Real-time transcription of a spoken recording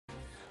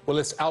Well,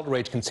 this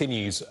outrage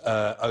continues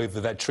over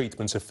their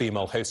treatment of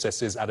female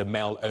hostesses at a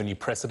male-only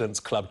President's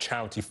Club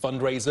charity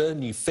fundraiser.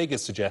 New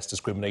figures suggest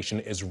discrimination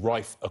is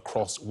rife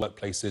across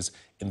workplaces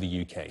in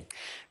the UK.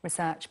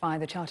 Research by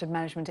the Chartered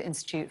Management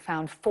Institute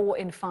found 4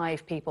 in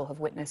 5 people have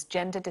witnessed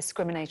gender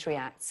discriminatory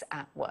acts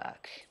at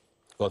work.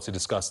 Well, to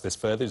discuss this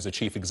further is the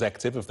Chief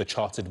Executive of the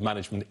Chartered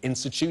Management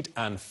Institute,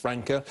 Anne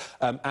Francke.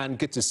 Anne,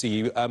 good to see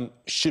you.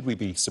 Should we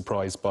be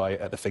surprised by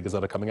the figures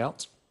that are coming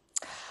out?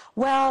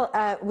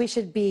 Well, we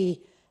should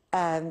be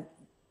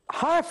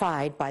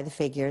horrified by the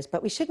figures,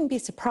 but we shouldn't be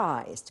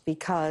surprised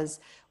because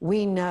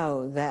we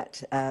know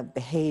that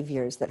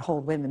behaviors that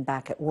hold women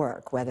back at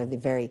work, whether the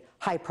very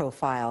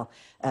high-profile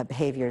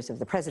behaviors of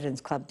the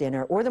President's Club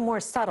dinner or the more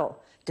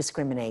subtle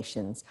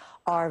discriminations,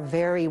 are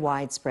very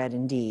widespread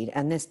indeed,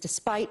 and this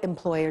despite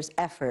employers'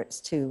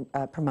 efforts to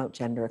promote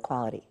gender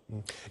equality.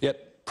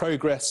 Yet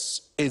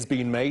progress is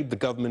being made. The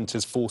government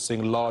is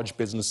forcing large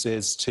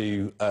businesses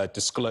to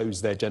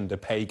disclose their gender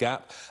pay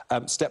gap.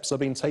 Steps are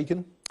being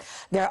taken?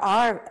 There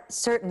are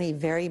certainly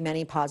very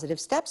many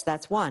positive steps,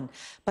 that's one.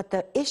 But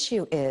the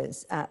issue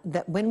is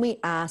that when we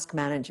ask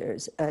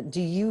managers, do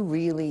you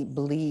really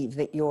believe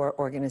that your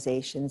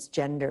organization's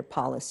gender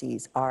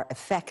policies are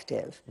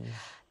effective?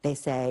 They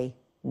say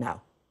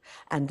no.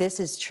 And this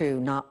is true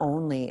not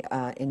only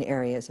in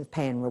areas of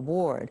pay and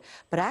reward,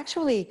 but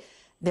actually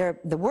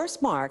the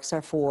worst marks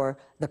are for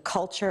the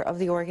culture of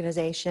the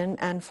organization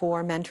and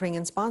for mentoring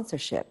and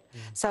sponsorship.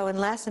 So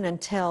unless and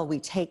until we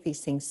take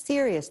these things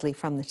seriously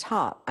from the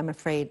top, I'm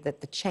afraid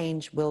that the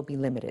change will be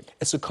limited.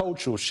 It's a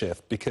cultural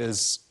shift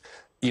because,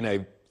 you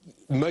know,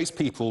 most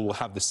people will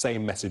have the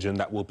same message and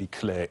that will be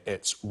clear.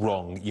 It's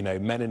wrong. You know,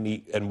 men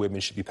and women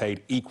should be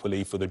paid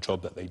equally for the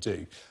job that they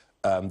do.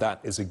 That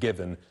is a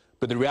given.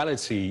 But the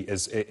reality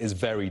is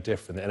very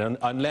different. And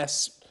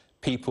unless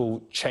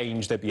people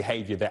change their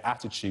behaviour, their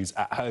attitudes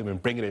at home and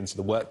bring it into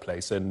the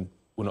workplace, and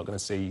we're not going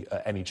to see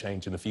any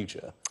change in the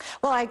future.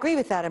 Well, I agree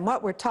with that. And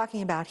what we're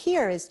talking about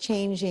here is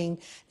changing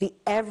the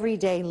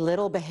everyday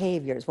little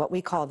behaviours, what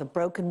we call the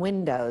broken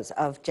windows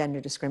of gender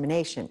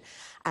discrimination.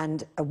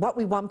 And what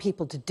we want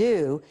people to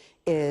do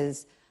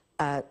is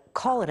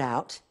call it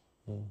out,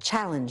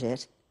 challenge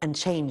it, and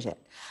change it.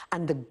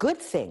 And the good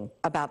thing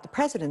about the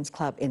President's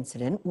Club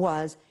incident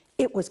was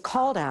it was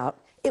called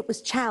out, it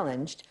was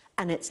challenged,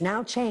 and it's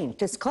now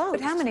changed. It's closed.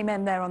 But how many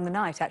men there on the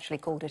night actually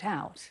called it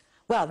out?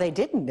 Well, they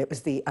didn't. It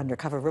was the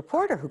undercover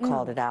reporter who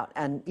called it out.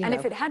 And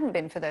if it hadn't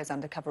been for those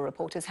undercover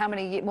reporters, how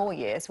many more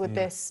years would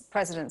this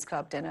President's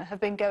Club dinner have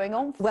been going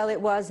on for? Well, it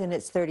was in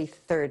its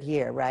 33rd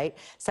year, right?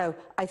 So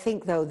I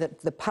think, though, that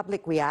the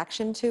public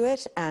reaction to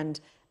it and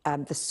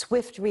the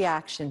swift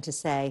reaction to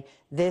say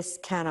this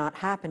cannot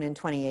happen in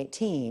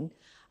 2018,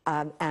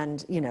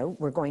 and, you know,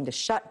 we're going to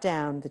shut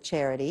down the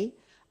charity,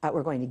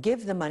 we're going to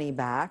give the money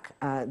back.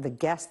 The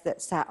guests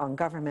that sat on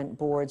government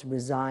boards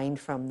resigned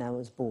from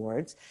those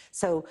boards.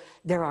 So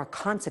there are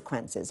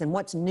consequences. And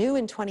what's new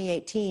in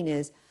 2018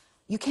 is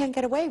you can't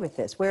get away with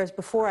this, whereas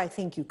before I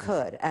think you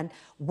could. And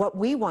what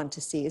we want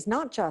to see is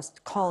not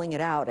just calling it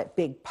out at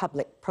big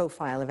public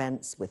profile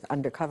events with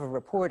undercover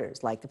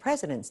reporters like the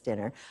President's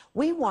dinner.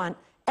 We want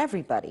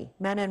everybody,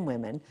 men and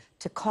women,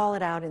 to call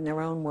it out in their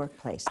own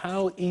workplace.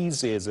 How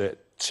easy is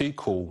it to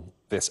call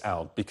this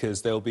out?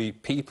 Because there'll be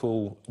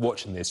people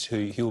watching this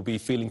who will be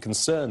feeling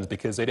concerned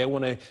because they don't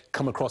want to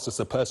come across as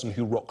the person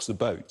who rocks the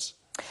boat.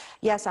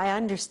 Yes, I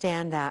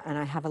understand that, and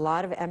I have a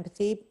lot of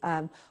empathy.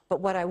 But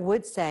what I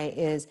would say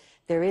is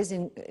there is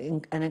an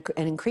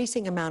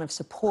increasing amount of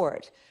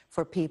support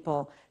for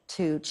people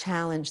to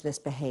challenge this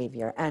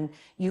behavior. And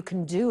you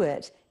can do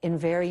it in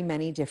very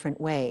many different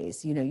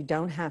ways. You know, you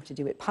don't have to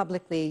do it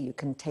publicly. You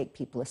can take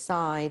people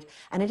aside.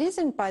 And it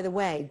isn't, by the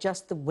way,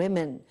 just the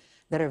women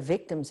that are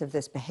victims of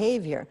this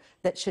behavior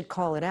that should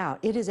call it out.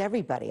 It is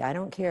everybody. I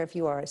don't care if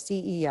you are a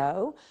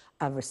CEO,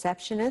 a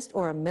receptionist,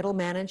 or a middle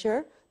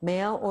manager,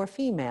 male or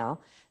female.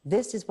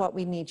 This is what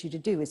we need you to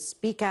do, is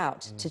speak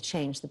out to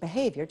change the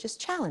behavior. Just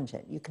challenge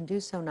it. You can do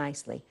so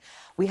nicely.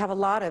 We have a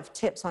lot of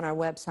tips on our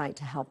website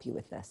to help you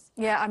with this.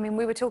 Yeah, I mean,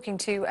 we were talking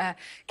to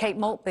Kate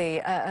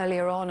Maltby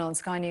earlier on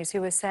Sky News,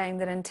 who was saying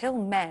that until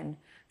men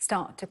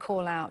start to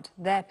call out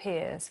their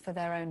peers for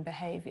their own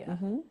behaviour,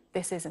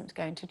 this isn't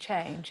going to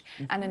change.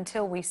 And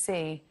until we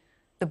see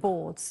the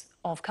boards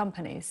of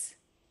companies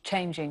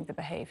changing the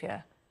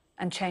behaviour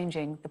and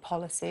changing the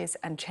policies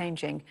and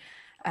changing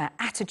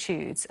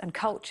attitudes and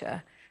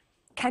culture,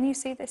 can you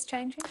see this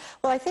changing?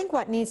 Well, I think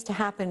what needs to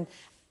happen,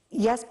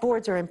 yes,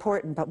 boards are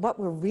important, but what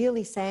we're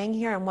really saying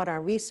here and what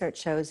our research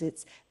shows,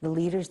 it's the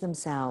leaders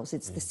themselves,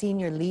 it's the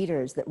senior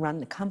leaders that run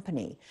the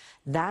company.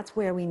 That's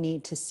where we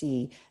need to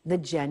see the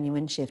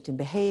genuine shift in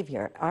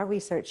behavior. Our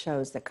research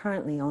shows that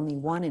currently only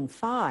 1 in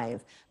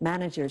 5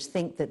 managers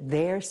think that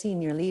their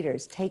senior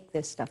leaders take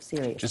this stuff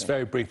seriously. Just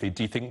very briefly,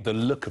 do you think the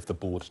look of the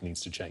board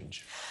needs to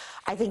change?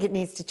 I think it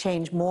needs to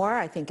change more.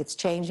 I think it's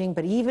changing,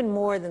 but even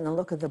more than the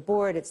look of the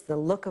board, it's the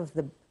look of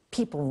the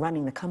people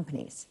running the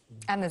companies.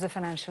 And there's a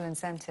financial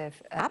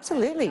incentive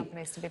Absolutely. for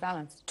companies to be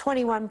balanced.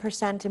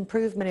 21%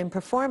 improvement in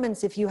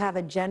performance if you have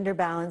a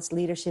gender-balanced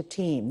leadership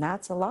team.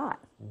 That's a lot.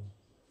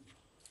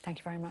 Thank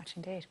you very much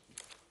indeed.